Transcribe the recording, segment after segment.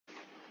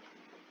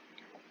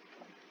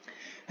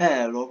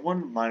Hello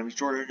everyone, my name is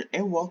Jordan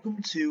and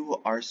welcome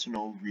to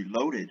Arsenal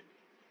Reloaded.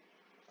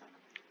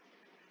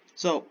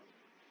 So,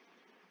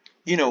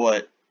 you know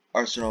what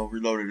Arsenal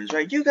Reloaded is,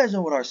 right? You guys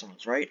know what Arsenal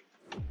is, right?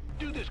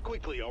 Do this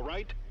quickly,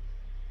 alright?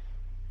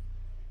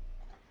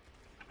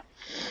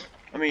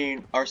 I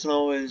mean,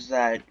 Arsenal is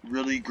that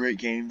really great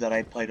game that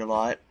I played a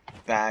lot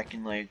back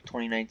in like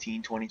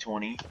 2019,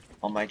 2020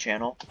 on my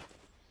channel.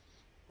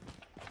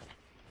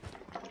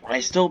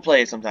 I still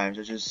play it sometimes,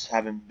 I just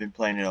haven't been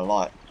playing it a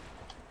lot.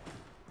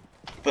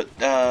 But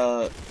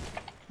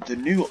the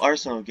new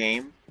Arsenal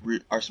game,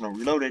 Arsenal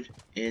Reloaded,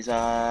 is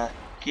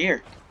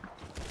here.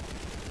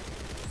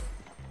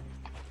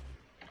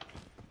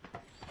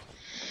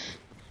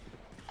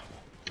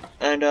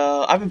 And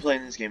I've been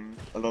playing this game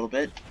a little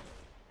bit,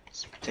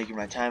 just taking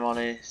my time on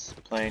it,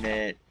 playing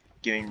it,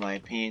 giving my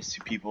opinions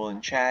to people in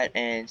chat,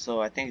 and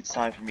so I think it's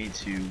time for me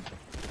to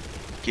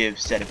give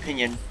said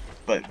opinion,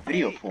 but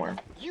video form,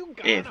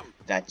 if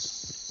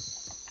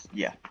that's,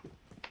 yeah,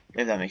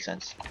 if that makes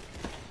sense.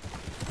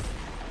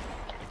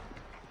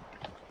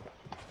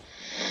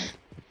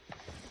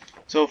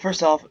 So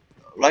first off,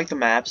 like the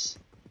maps,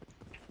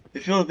 they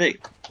feel a bit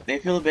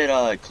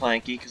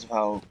clanky because of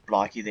how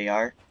blocky they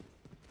are.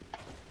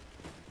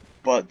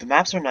 But the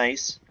maps are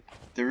nice.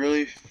 They're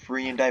really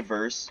free and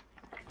diverse.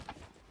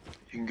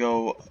 You can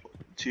go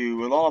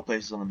to a lot of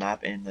places on the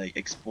map and like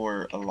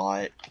explore a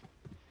lot.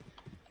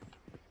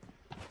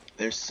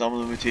 There's some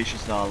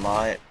limitations, not a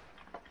lot.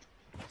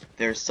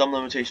 There's some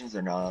limitations,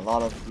 there are not a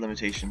lot of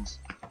limitations.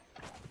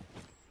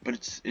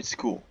 But it's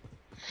cool.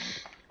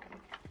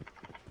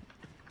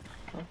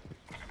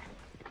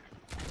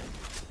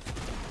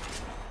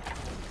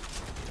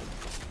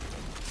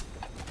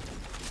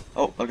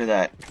 Oh, look at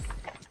that.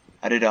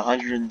 I did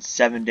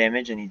 107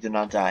 damage and he did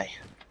not die.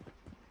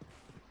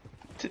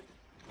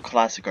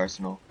 Classic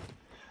Arsenal.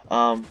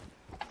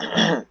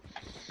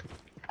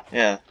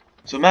 Yeah.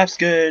 So map's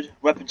good,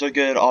 weapons are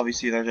good.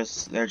 Obviously they're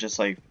just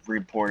like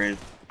reported.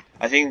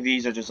 I think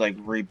these are just like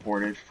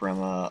reported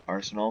from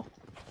Arsenal.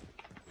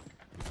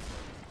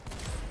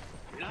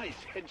 Nice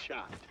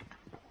headshot.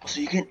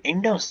 So you can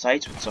aim down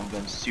sights with some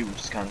guns too,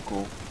 which is kind of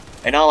cool.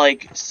 And not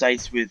like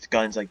sights with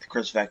guns like the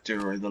Chris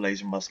Vector or the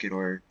laser musket,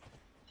 or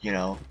you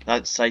know,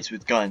 not sights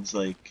with guns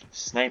like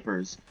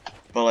snipers,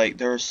 but like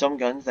there are some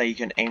guns that you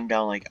can aim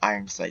down like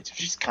iron sights,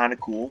 which is kind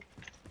of cool.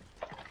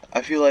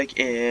 I feel like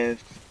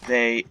if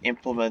they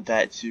implement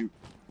that to,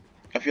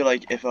 I feel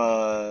like if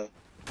oh,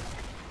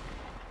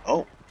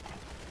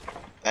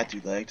 that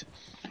dude lagged.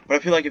 But I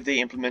feel like if they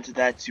implemented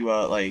that to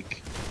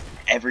like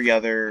every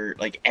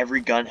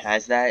gun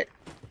has that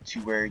to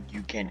where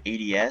you can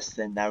ADS,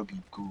 then that would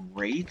be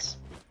great.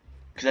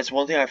 Because that's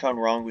one thing I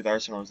found wrong with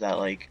Arsenal, is that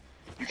like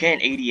you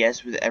can't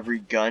ADS with every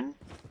gun,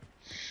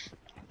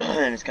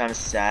 and it's kind of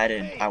sad,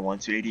 and I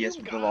want to ADS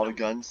with a lot of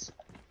guns.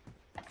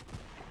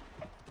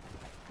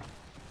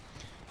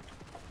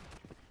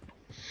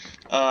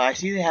 I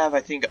see they have,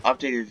 I think,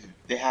 updated,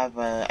 they have,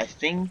 I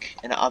think,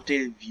 an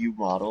updated view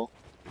model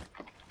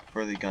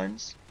for the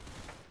guns.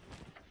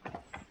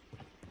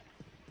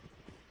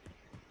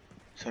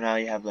 So now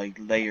you have like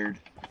layered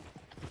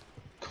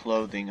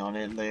clothing on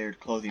it, layered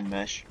clothing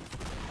mesh.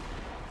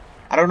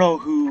 I don't know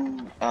who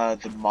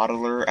the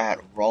modeler at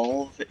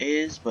Rolv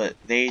is, but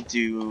they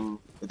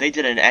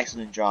did an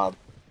excellent job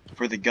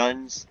for the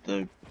guns,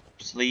 the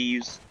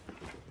sleeves,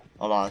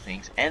 a lot of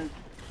things. And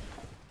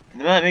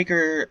the map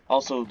maker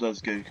also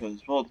does good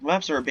because, well, the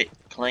maps are a bit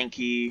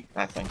clanky,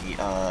 not clanky,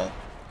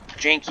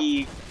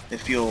 janky.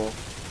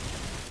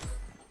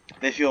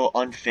 They feel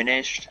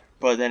unfinished,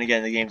 but then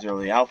again, the game's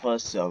early alpha,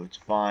 so it's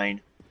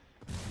fine.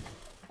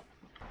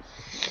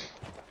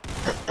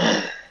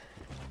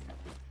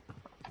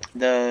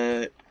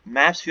 The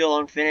maps feel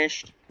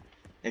unfinished,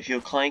 they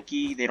feel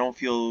clanky, they don't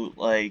feel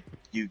like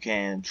you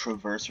can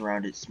traverse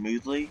around it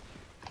smoothly,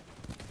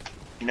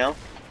 you know?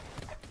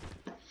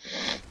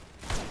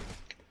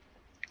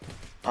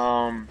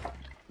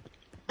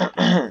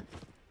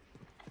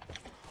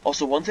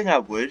 Also, one thing I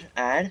would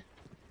add,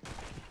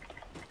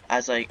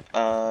 as like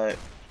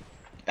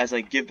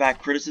give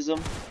back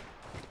criticism,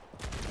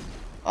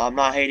 I'm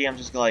not hating, I'm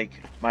just like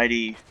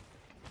mighty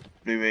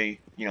Blu-ray,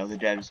 you know, the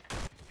devs.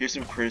 Here's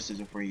some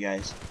criticism for you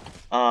guys.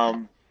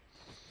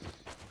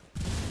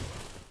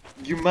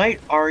 You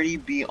might already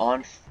be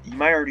on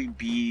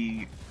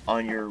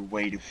your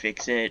way to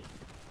fix it,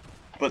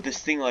 but this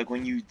thing, like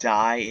when you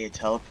die, it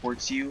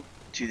teleports you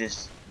to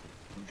this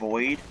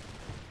void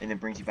and then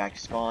brings you back to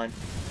spawn.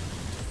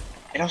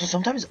 And also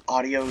sometimes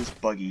audio is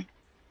buggy.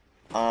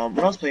 When I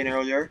was playing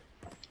earlier,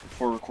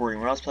 for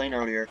recording,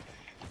 the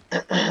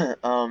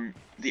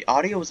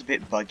audio was a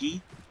bit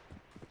buggy,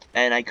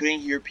 and I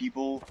couldn't hear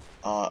people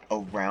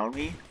around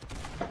me.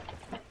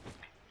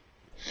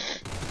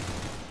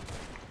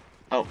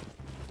 Oh,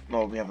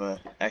 well, we have a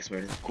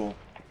excavator. Cool.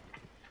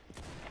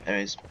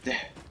 Anyways,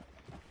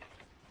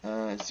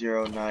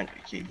 09.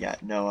 Okay, yeah,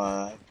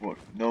 no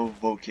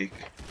vote kick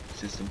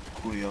system.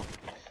 Coolio.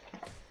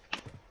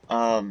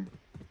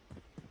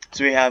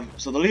 So we have,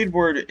 so the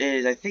leaderboard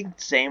is, I think,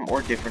 same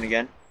or different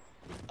again.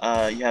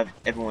 You have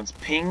everyone's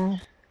ping.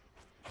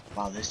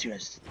 Wow, this dude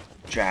has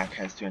Jack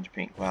has 200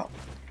 ping. Wow.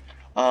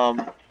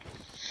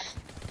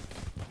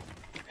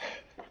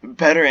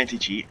 Better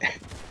anti-cheat.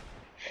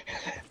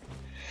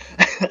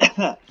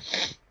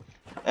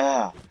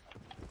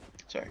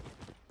 Sorry.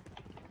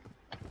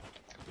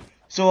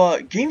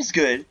 So game's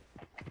good,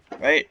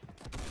 right?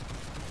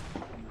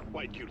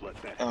 Why'd you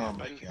let that Oh happen?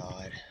 my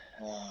god.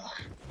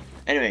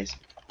 Anyways,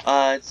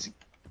 it's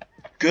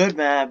good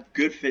map,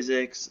 good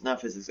physics, not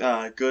physics,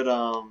 good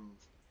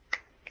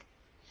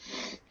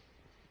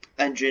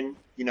engine,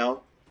 you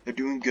know, they're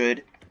doing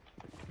good.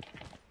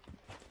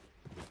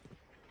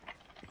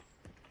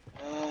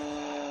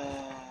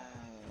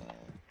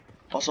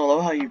 Also, I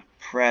love how you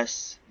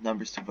press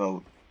numbers to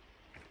vote.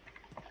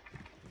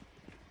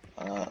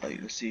 Like,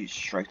 let's see,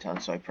 strike time,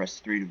 so I press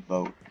 3 to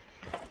vote.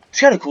 It's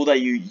kind of cool that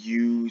you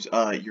use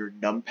your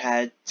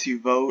numpad to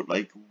vote,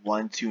 like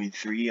 1, 2, and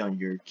 3 on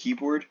your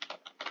keyboard.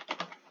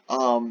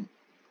 You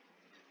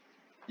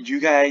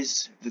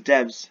guys, the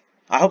devs,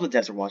 I hope the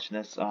devs are watching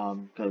this,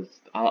 because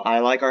I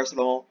like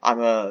Arsenal.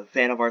 I'm a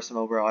fan of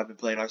Arsenal, bro. I've been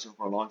playing Arsenal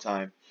for a long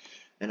time,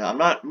 and I'm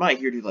not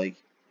here to like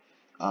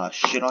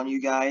shit on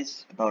you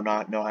guys about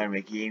not know how to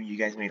make a game. You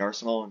guys made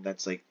Arsenal, and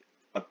that's like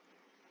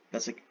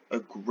a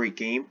great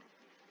game.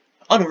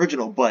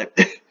 Unoriginal, but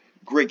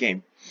great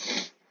game.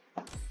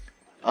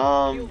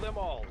 Kill them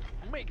all.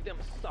 Make them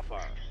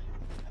suffer.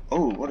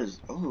 Oh, what is?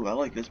 Oh, I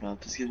like this map.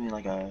 This gives me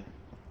like a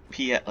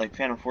PF, like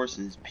Phantom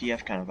Forces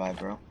PF kind of vibe,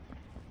 bro.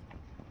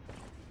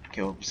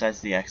 Okay, well,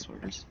 besides the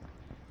exporters,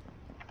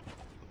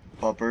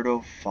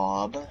 Alberto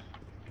Fob.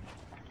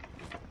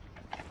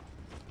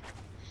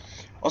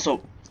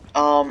 Also,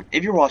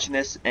 if you're watching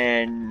this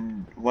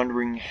and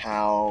wondering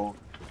how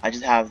I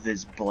just have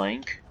this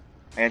blank,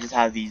 I just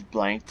have these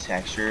blank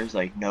textures,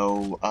 like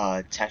no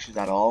textures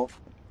at all.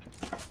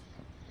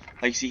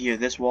 Like you see here,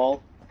 this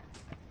wall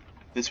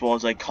is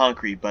like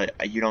concrete,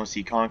 but you don't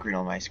see concrete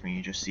on my screen.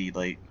 You just see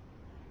like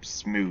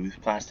smooth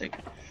plastic.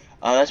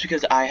 That's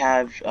because I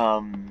have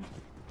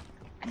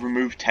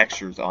removed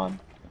textures on.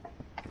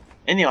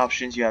 In the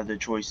options, you have the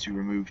choice to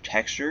remove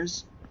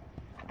textures,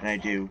 and I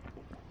do.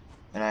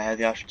 And I had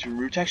the option to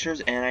remove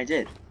textures, and I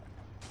did.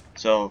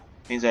 So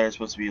things that are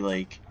supposed to be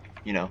like,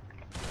 you know,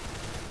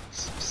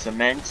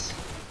 cement,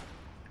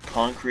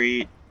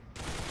 concrete,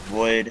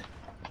 wood,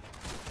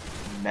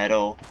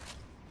 metal,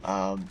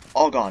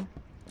 all gone.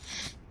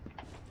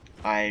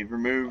 I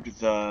removed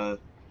the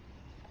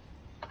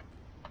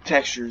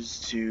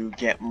textures to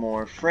get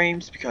more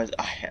frames because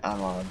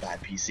I'm on a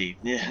bad PC.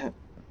 Yeah.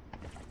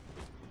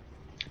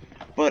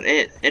 But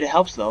it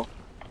helps though.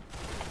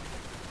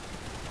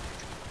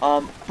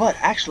 But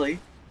actually,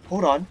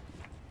 hold on.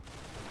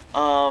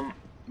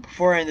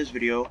 Before I end this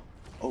video,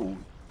 oh,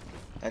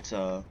 that's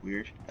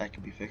weird. That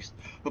can be fixed.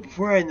 But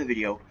before I end the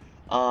video,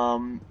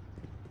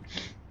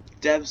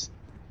 devs,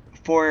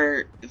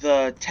 for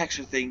the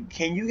texture thing,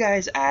 can you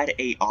guys add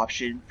a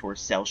option for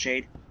cell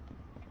shade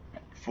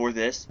for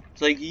this?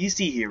 So like you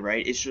see here,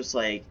 right? It's just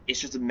a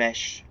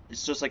mesh.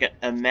 It's just like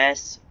a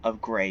mess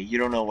of gray. You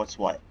don't know what's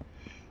what.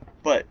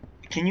 But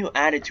can you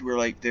add it to where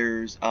like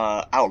there's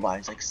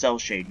outlines, like cell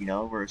shade, you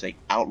know, where it's like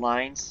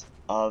outlines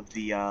of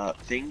the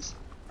things?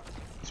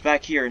 It's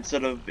back here,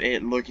 instead of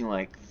it looking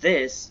like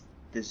this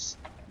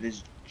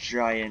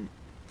giant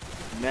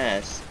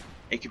mess,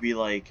 it could be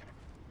like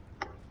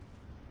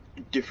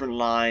different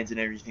lines and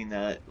everything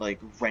that like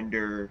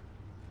render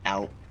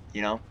out,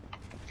 you know?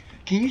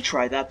 Can you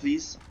try that,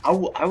 please? I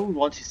would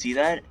want to see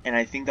that, and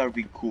I think that would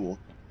be cool.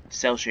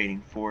 Cell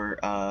shading for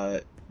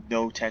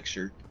no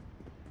texture.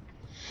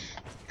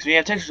 Because when you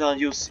have textures on,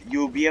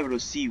 you'll be able to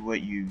see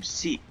what you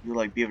see. You'll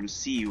like be able to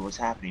see what's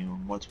happening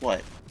and what's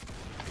what.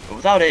 But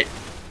without it,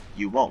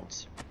 you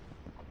won't.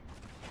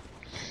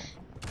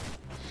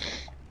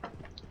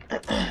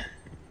 But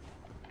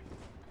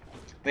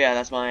yeah,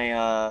 that's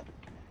my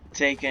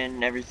take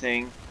and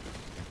everything.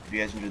 If you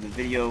guys enjoyed the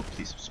video,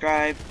 please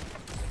subscribe.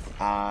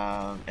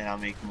 And I'll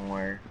make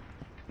more.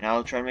 And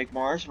I'll try to make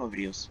more Arsenal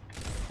videos.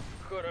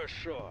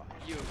 Хорошо,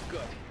 you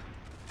got it.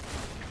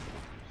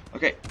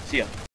 Okay, see ya.